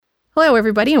Hello,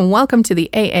 everybody, and welcome to the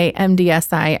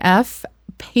AAMDSIF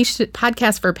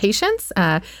podcast for patients.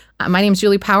 My name is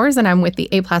Julie Powers, and I'm with the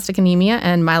Aplastic Anemia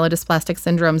and Myelodysplastic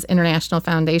Syndromes International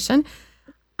Foundation.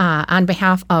 On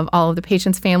behalf of all of the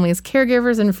patients, families,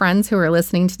 caregivers, and friends who are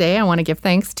listening today, I want to give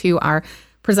thanks to our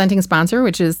presenting sponsor,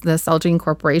 which is the Celgene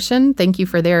Corporation. Thank you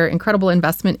for their incredible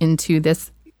investment into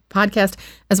this podcast,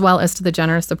 as well as to the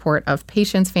generous support of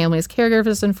patients, families,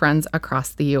 caregivers, and friends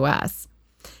across the U.S.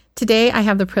 Today, I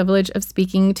have the privilege of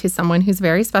speaking to someone who's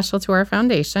very special to our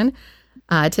foundation.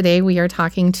 Today, we are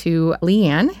talking to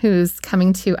Leanne, who's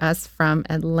coming to us from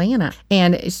Atlanta.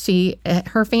 And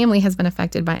her family has been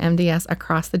affected by MDS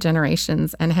across the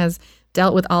generations and has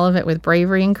dealt with all of it with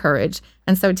bravery and courage.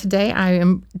 And so today, I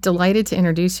am delighted to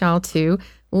introduce y'all to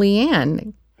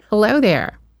Leanne. Hello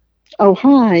there. Oh,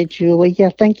 hi, Julie. Yeah,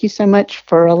 thank you so much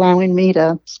for allowing me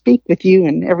to speak with you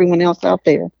and everyone else out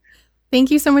there. Thank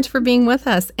you so much for being with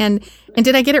us. And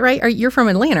did I get it right? You're from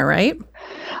Atlanta, right?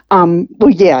 Well,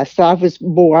 yes, I was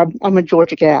born. I'm a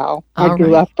Georgia gal. I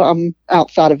grew up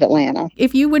outside of Atlanta.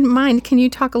 If you wouldn't mind, can you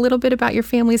talk a little bit about your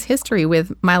family's history with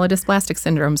myelodysplastic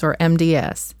syndromes, or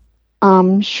MDS?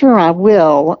 Sure, I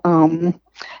will.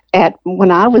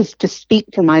 When I was to speak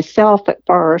for myself at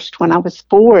first, when I was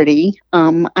 40,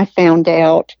 I found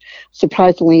out,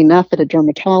 surprisingly enough, at a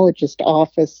dermatologist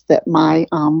office that my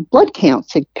blood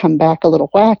counts had come back a little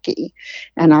wacky.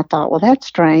 And I thought, well, that's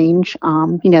strange.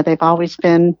 They've always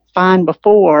been fine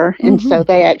before. And so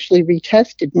they actually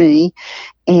retested me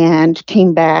and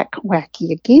came back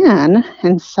wacky again.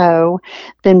 And so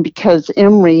then, because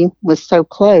Emory was so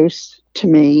close to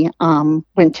me,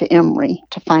 went to Emory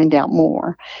to find out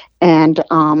more. And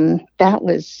I'm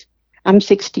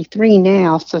 63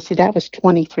 now, so see, that was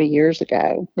 23 years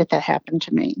ago that happened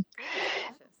to me.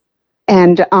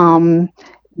 And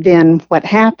then what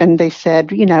happened, they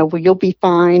said, well, you'll be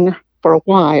fine for a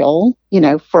while,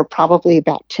 for probably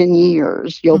about 10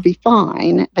 years, you'll be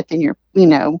fine. But then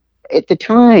at the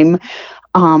time,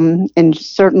 and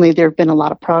certainly there have been a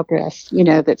lot of progress,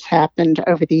 that's happened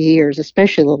over the years,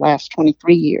 especially the last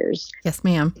 23 years. Yes,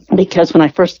 ma'am. Because when I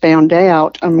first found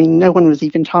out, no one was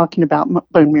even talking about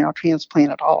bone marrow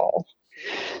transplant at all.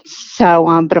 So,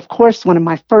 but of course, one of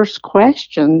my first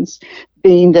questions,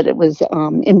 being that it was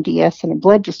MDS and a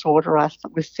blood disorder, I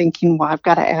was thinking, well, I've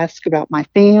got to ask about my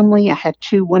family. I had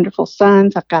 2 wonderful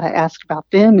sons. I've got to ask about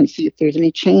them and see if there's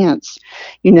any chance,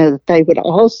 that they would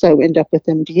also end up with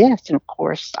MDS. And of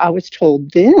course, I was told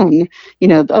then,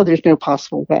 there's no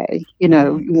possible way. You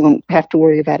won't have to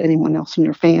worry about anyone else in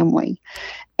your family.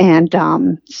 And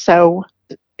so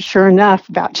sure enough,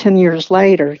 about 10 years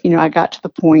later, I got to the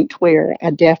point where I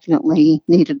definitely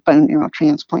needed bone marrow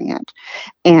transplant.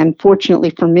 And fortunately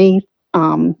for me,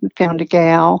 found a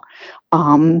gal,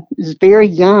 was very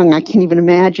young. I can't even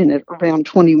imagine it, around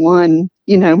 21,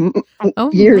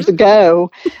 years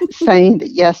ago, saying that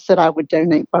yes, that I would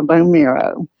donate my bone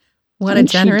marrow. What a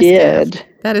generous gift.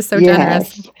 That is so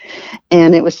generous.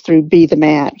 And it was through Be the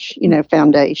Match,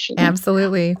 Foundation.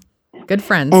 Absolutely. Good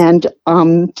friends. And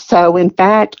so, in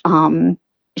fact,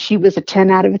 she was a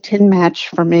 10 out of 10 match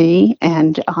for me,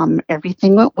 and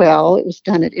everything went well. It was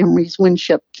done at Emory's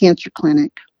Winship Cancer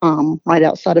Clinic right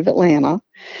outside of Atlanta.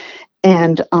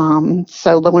 And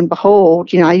so, lo and behold,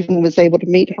 I even was able to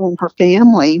meet her and her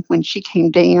family when she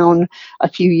came down a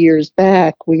few years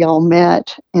back. We all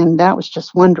met, and that was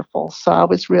just wonderful. So I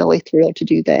was really thrilled to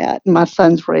do that. And my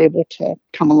sons were able to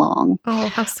come along. Oh,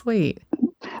 how sweet.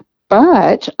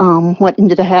 But what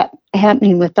ended up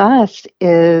happening with us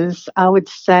is, I would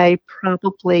say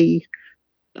probably,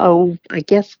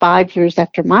 5 years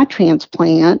after my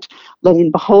transplant, lo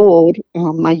and behold,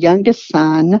 my youngest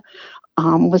son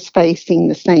was facing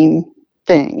the same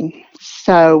thing.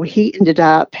 So he ended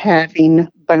up having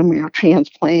bone marrow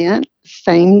transplant,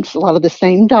 a lot of the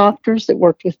same doctors that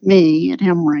worked with me at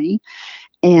Emory.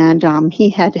 And he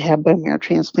had to have bone marrow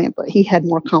transplant, but he had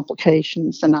more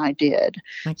complications than I did.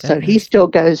 So he still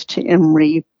goes to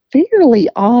Emory fairly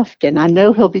often. I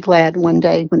know he'll be glad one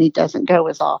day when he doesn't go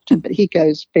as often, but he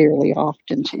goes fairly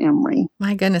often to Emory.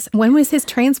 My goodness. When was his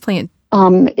transplant?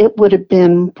 It would have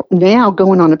been now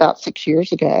going on about 6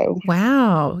 years ago.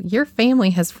 Wow. Your family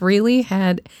has really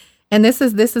had, and this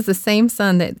is the same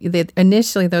son that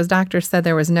initially those doctors said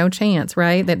there was no chance,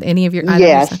 right? That any of your...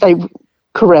 Yes,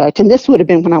 correct. And this would have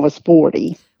been when I was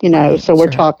 40, so we're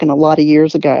talking a lot of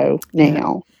years ago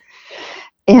now.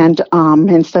 Yeah.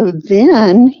 And so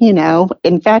then,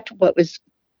 in fact, what was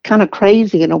kind of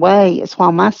crazy in a way is,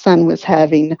 while my son was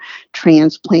having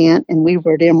transplant and we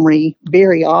were at Emory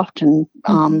very often,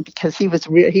 because he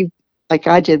like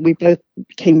I did, we both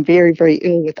became very, very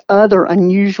ill with other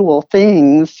unusual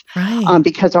things Right.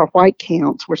 because our white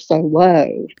counts were so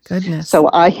low. Goodness. So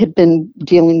I had been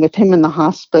dealing with him in the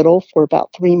hospital for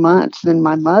about 3 months. Then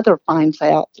my mother finds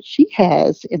out that she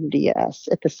has MDS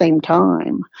at the same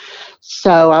time.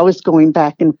 So I was going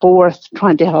back and forth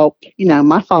trying to help,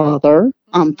 my father.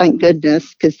 Thank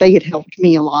goodness, because they had helped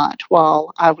me a lot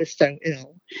while I was so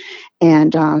ill.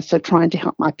 And so trying to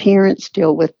help my parents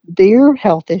deal with their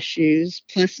health issues,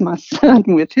 plus my son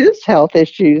with his health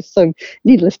issues. So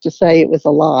needless to say, it was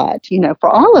a lot, for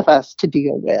all of us to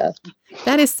deal with.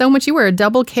 That is so much. You were a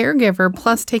double caregiver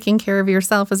plus taking care of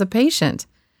yourself as a patient.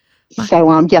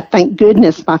 So, thank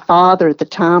goodness my father at the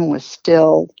time was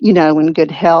still, in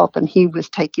good health, and he was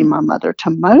taking my mother to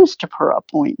most of her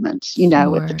appointments,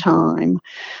 at the time.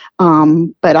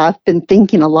 But I've been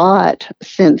thinking a lot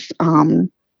since,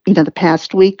 the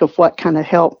past week of what kind of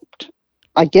helped,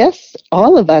 I guess,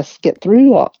 all of us get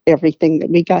through everything that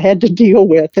we had to deal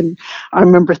with. And I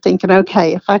remember thinking,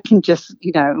 okay, if I can just,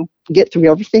 get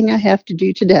through everything I have to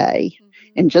do today,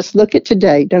 and just look at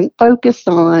today. Don't focus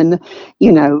on,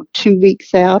 2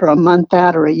 weeks out or a month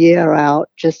out or a year out.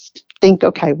 Just think,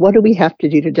 okay, what do we have to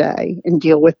do today, and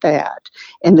deal with that.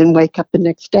 And then wake up the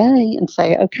next day and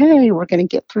say, okay, we're going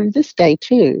to get through this day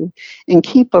too. And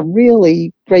keep a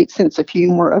really great sense of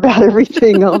humor about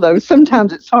everything, although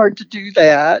sometimes it's hard to do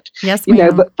that. Yes,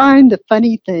 ma'am. But find the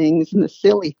funny things and the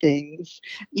silly things,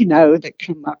 that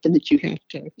come up and that you have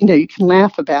to, you can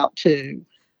laugh about too.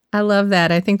 I love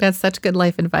that. I think that's such good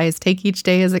life advice. Take each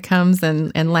day as it comes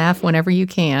and laugh whenever you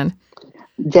can.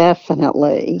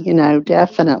 Definitely,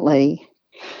 definitely.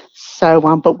 So,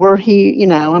 but we're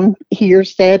here, I'm here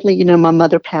sadly. My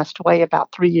mother passed away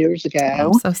about 3 years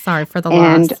ago. I'm so sorry for the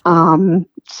loss. And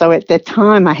so at that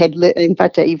time I had, in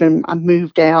fact, I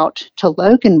moved out to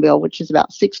Loganville, which is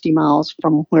about 60 miles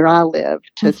from where I live,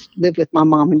 to live with my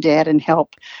mom and dad and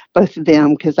help both of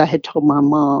them, because I had told my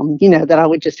mom, that I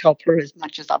would just help her as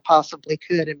much as I possibly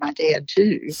could, and my dad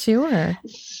too. Sure.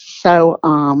 So,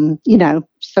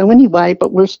 so anyway,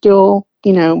 but we're still,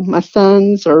 my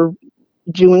sons are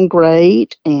doing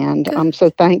great, and I'm so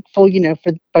thankful,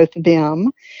 for both of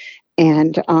them.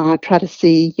 And try to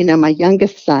see, my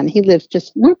youngest son. He lives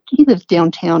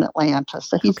downtown Atlanta,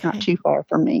 so he's not too far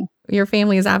from me. Your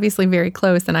family is obviously very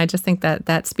close, and I just think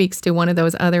that speaks to one of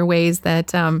those other ways that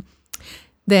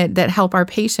that help our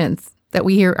patients, that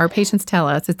we hear our patients tell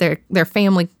us, is their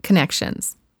family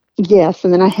connections. Yes,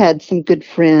 and then I had some good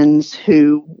friends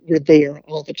who were there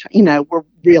all the time. Were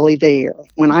really there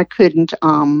when I couldn't.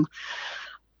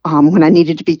 When I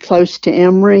needed to be close to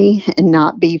Emory and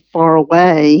not be far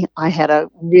away, I had a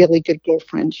really good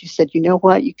girlfriend. She said, you know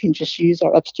what, you can just use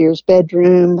our upstairs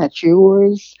bedroom. That's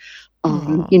yours.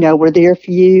 We're there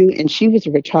for you. And she was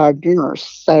a retired nurse.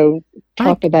 So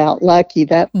talk about lucky.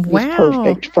 That was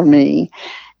perfect for me.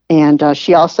 And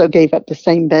she also gave up the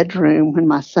same bedroom when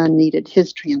my son needed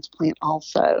his transplant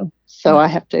also. So I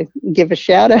have to give a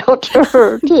shout out to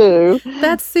her too.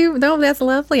 That's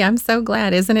lovely. I'm so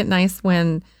glad. Isn't it nice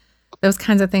when those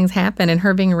kinds of things happen? And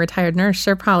her being a retired nurse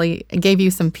sure probably gave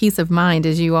you some peace of mind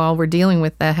as you all were dealing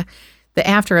with the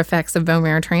after effects of bone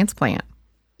marrow transplant.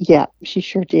 Yeah, she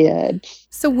sure did.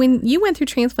 So when you went through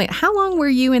transplant, how long were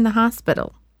you in the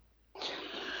hospital?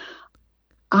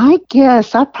 I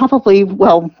guess I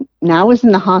was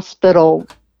in the hospital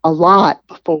a lot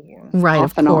before. Right,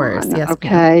 of course. Yes, okay,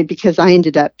 ma'am. because I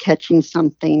ended up catching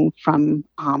something from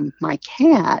my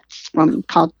cats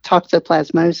called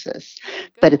toxoplasmosis.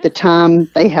 But at the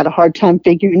time, they had a hard time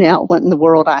figuring out what in the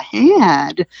world I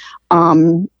had.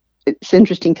 It's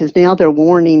interesting because now there are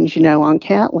warnings, on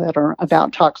cat litter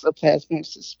about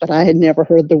toxoplasmosis, but I had never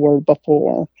heard the word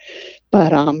before.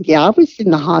 But I was in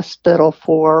the hospital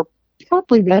for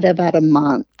probably right about a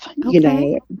month,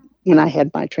 when I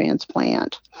had my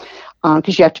transplant,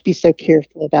 because you have to be so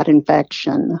careful about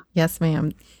infection. Yes,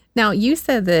 ma'am. Now, you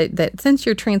said that since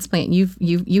your transplant,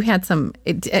 you had some,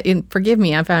 forgive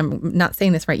me if I'm not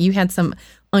saying this right, you said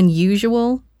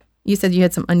you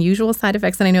had some unusual side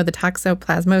effects, and I know the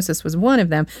toxoplasmosis was one of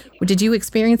them. Did you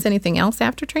experience anything else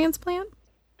after transplant?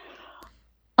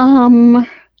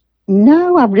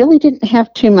 No, I really didn't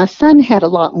have to. My son had a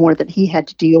lot more that he had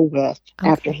to deal with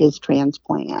after his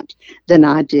transplant than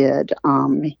I did.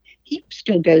 He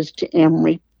still goes to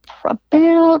Emory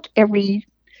about there'd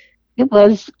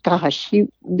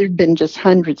been just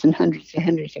hundreds and hundreds and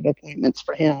hundreds of appointments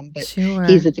for him. But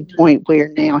he's at the point where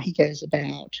now he goes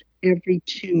about every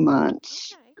 2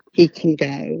 months he can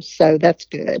go. So that's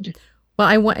good. Well,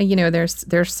 I want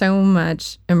there's so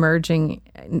much emerging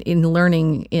in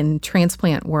learning in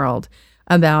transplant world.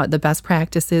 about the best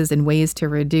practices and ways to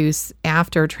reduce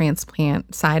after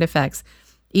transplant side effects,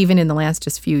 even in the last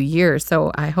just few years.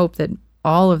 So I hope that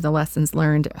all of the lessons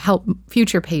learned help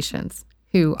future patients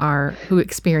who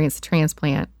experience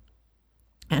transplant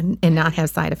and not have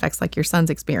side effects like your son's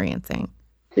experiencing.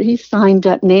 He's signed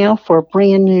up now for a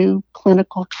brand new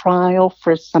clinical trial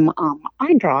for some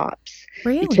eye drops.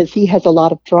 Really? Because he has a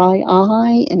lot of dry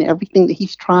eye, and everything that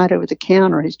he's tried over the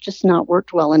counter has just not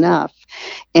worked well enough.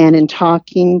 And in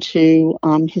talking to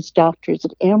his doctors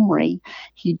at Emory,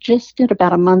 he just did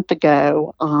about a month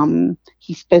ago,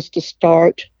 he's supposed to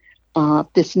start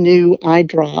this new eye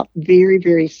drop very,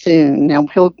 very soon. Now,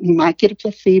 he might get a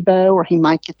placebo or he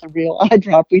might get the real eye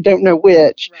drop. We don't know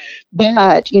which. Right.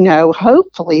 But,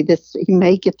 hopefully he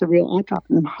may get the real eye drop,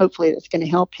 and hopefully that's going to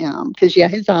help him because,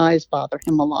 his eyes bother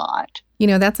him a lot.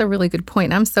 That's a really good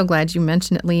point. I'm so glad you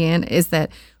mentioned it, Leanne, is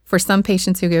that for some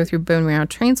patients who go through bone marrow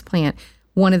transplant,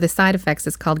 one of the side effects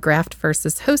is called graft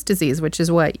versus host disease, which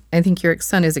is what I think your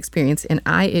son has experienced, and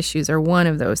eye issues are one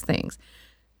of those things.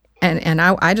 And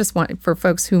I just want, for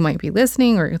folks who might be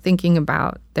listening or thinking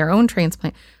about their own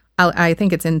transplant, I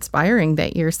think it's inspiring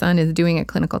that your son is doing a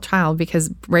clinical trial, because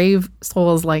brave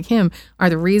souls like him are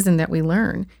the reason that we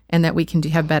learn and that we can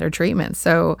have better treatment.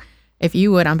 So if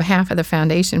you would, on behalf of the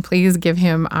foundation, please give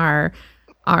him our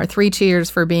 3 cheers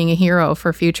for being a hero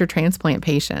for future transplant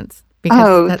patients.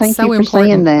 Because that's thank so you for important.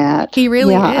 saying that. He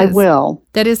really is. I will.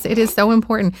 It is so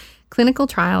important. Clinical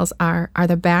trials are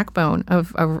the backbone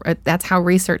of that's how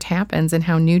research happens and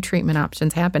how new treatment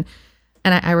options happen.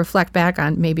 And I reflect back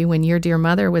on maybe when your dear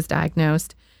mother was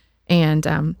diagnosed,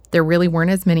 and there really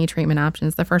weren't as many treatment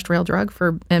options. The first real drug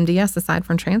for MDS, aside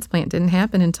from transplant, didn't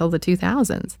happen until the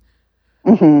 2000s.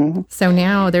 Mm-hmm. So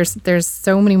now there's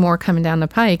so many more coming down the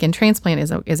pike, and transplant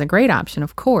is a great option,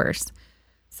 of course.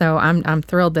 So I'm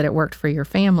thrilled that it worked for your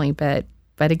family, but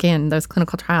again, those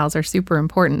clinical trials are super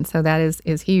important. So that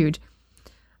is huge.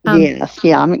 Yes,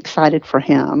 I'm excited for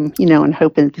him, and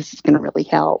hoping this is going to really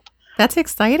help. That's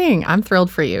exciting. I'm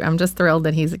thrilled for you. I'm just thrilled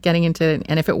that he's getting into it.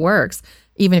 And if it works,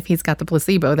 even if he's got the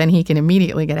placebo, then he can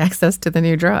immediately get access to the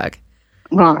new drug.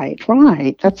 Right.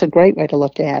 That's a great way to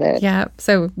look at it. Yeah.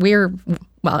 So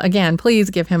again, please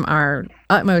give him our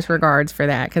utmost regards for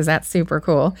that, because that's super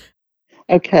cool.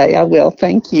 Okay, I will.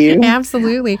 Thank you.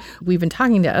 Absolutely. We've been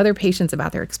talking to other patients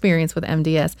about their experience with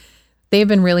MDS. They've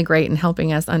been really great in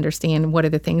helping us understand what are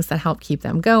the things that help keep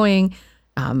them going,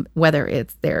 whether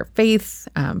it's their faith,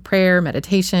 prayer,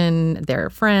 meditation, their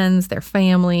friends, their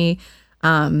family,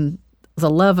 the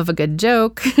love of a good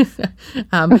joke,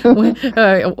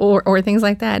 or things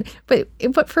like that.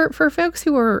 But for folks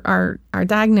who are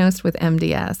diagnosed with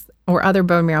MDS or other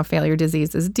bone marrow failure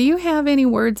diseases, do you have any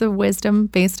words of wisdom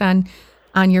based on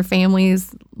your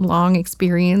family's long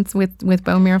experience with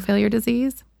bone marrow failure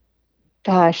disease?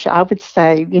 Gosh, I would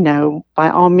say, by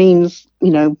all means,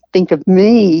 think of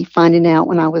me finding out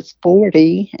when I was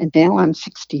 40 and now I'm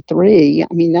 63.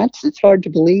 I mean, it's hard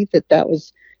to believe that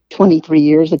was 23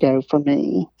 years ago for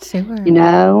me. Sure.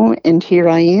 And here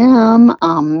I am,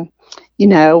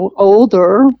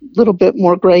 older, a little bit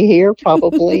more gray hair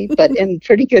probably, but in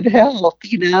pretty good health,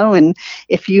 and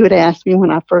if you had asked me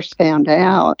when I first found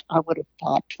out, I would have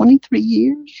thought 23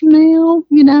 years from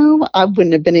now, I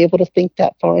wouldn't have been able to think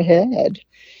that far ahead.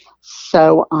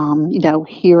 So,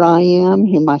 here I am,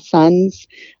 here my son's,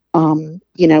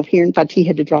 here in fact, he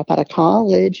had to drop out of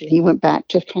college and he went back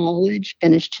to college,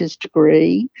 finished his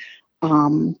degree,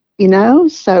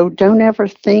 so don't ever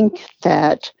think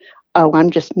that,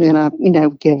 I'm just going to,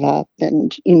 give up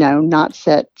and, not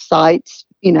set sights,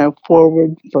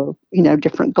 forward for,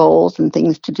 different goals and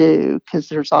things to do, because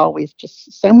there's always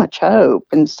just so much hope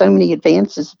and so many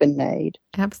advances have been made.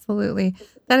 Absolutely.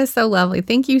 That is so lovely.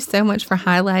 Thank you so much for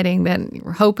highlighting that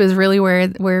hope is really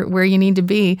where you need to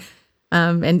be.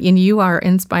 And you are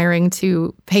inspiring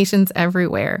to patients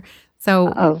everywhere.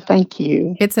 So thank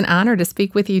you. It's an honor to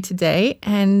speak with you today.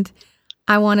 And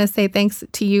I want to say thanks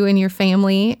to you and your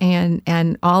family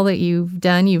and all that you've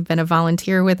done. You've been a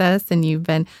volunteer with us, and you've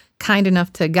been kind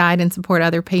enough to guide and support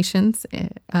other patients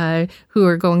who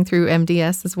are going through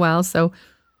MDS as well. So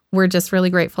we're just really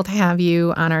grateful to have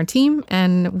you on our team,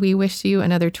 and we wish you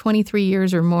another 23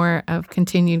 years or more of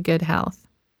continued good health.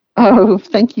 Oh,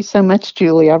 thank you so much,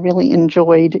 Julie. I really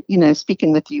enjoyed,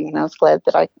 speaking with you, and I was glad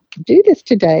that I could do this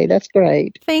today. That's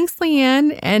great. Thanks,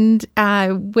 Leanne. And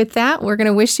with that, we're going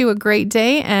to wish you a great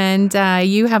day, and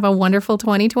you have a wonderful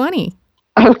 2020.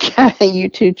 Okay, you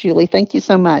too, Julie. Thank you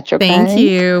so much. Okay? Thank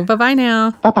you. Bye-bye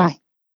now. Bye-bye.